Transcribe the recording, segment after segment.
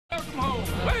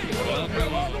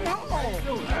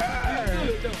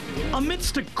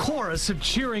Amidst a chorus of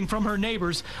cheering from her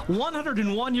neighbors,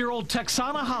 101-year-old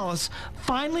Texana Hollis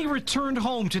finally returned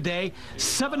home today,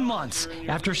 7 months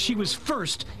after she was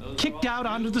first kicked out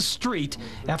onto the street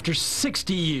after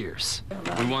 60 years.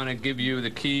 We want to give you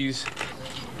the keys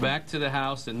back to the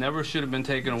house that never should have been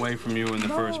taken away from you in the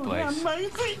first place.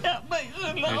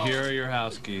 And here are your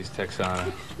house keys,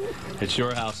 Texana. It's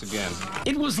your house again.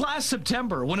 It was last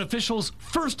September when officials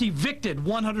first evicted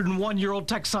 101-year-old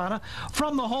Texana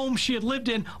from the home she had lived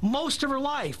in most of her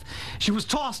life. She was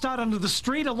tossed out onto the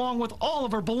street along with all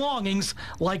of her belongings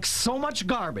like so much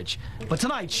garbage. But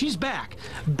tonight she's back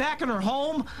in her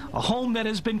home, a home that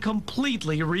has been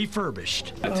completely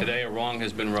refurbished. Today a wrong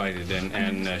has been righted,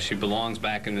 and she belongs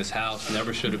back in this house,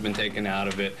 never should have been taken out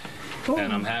of it,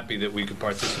 and I'm happy that we could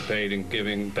participate in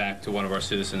giving back to one of our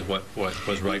citizens what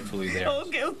was rightfully theirs. Oh,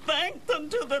 give thanks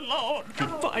unto the Lord,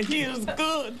 for he is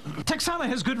good. Texana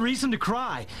has good reason to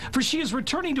cry, for she is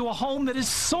returning to a home that is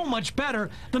so much better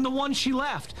than the one she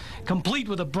left, complete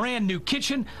with a brand new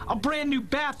kitchen, a brand new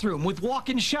bathroom with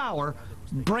walk-in shower,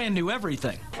 brand new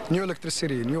everything. New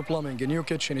electricity, new plumbing, a new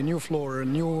kitchen, a new floor, a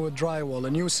new drywall, a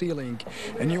new ceiling,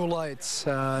 a new lights,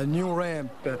 a new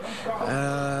ramp,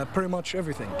 pretty much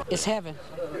everything. It's heaven,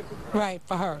 right,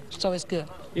 for her, so it's good.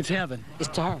 It's heaven. It's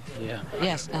to her. Yeah.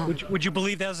 Yes. Would you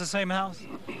believe that was the same house?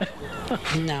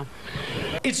 No.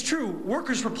 It's true,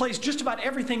 workers replaced just about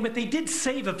everything, but they did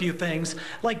save a few things,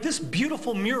 like this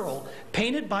beautiful mural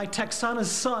painted by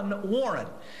Texana's son, Warren.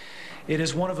 It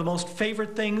is one of the most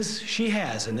favorite things she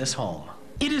has in this home.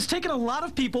 It has taken a lot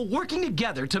of people working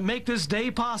together to make this day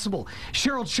possible.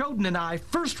 Cheryl Choden and I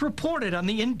first reported on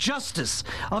the injustice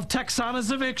of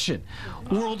Texana's eviction.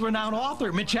 World-renowned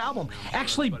author Mitch Albom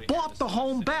actually bought the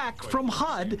home back from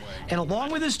HUD, and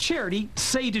along with his charity,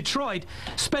 Say Detroit,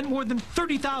 spent more than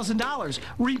 $30,000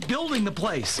 rebuilding the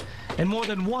place. And more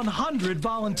than 100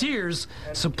 volunteers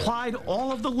supplied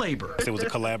all of the labor. It was a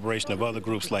collaboration of other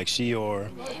groups like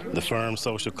Sheor, the Firm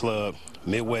Social Club,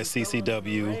 Midwest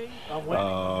CCW,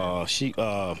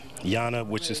 Yana,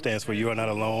 which stands for You're Not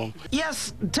Alone.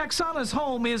 Yes, Texana's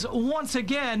home is once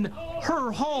again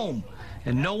her home,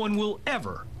 and no one will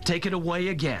ever take it away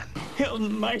again. His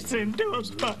mercy endures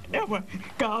forever.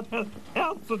 God has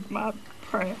answered my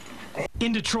prayer.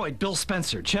 In Detroit, Bill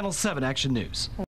Spencer, Channel 7 Action News.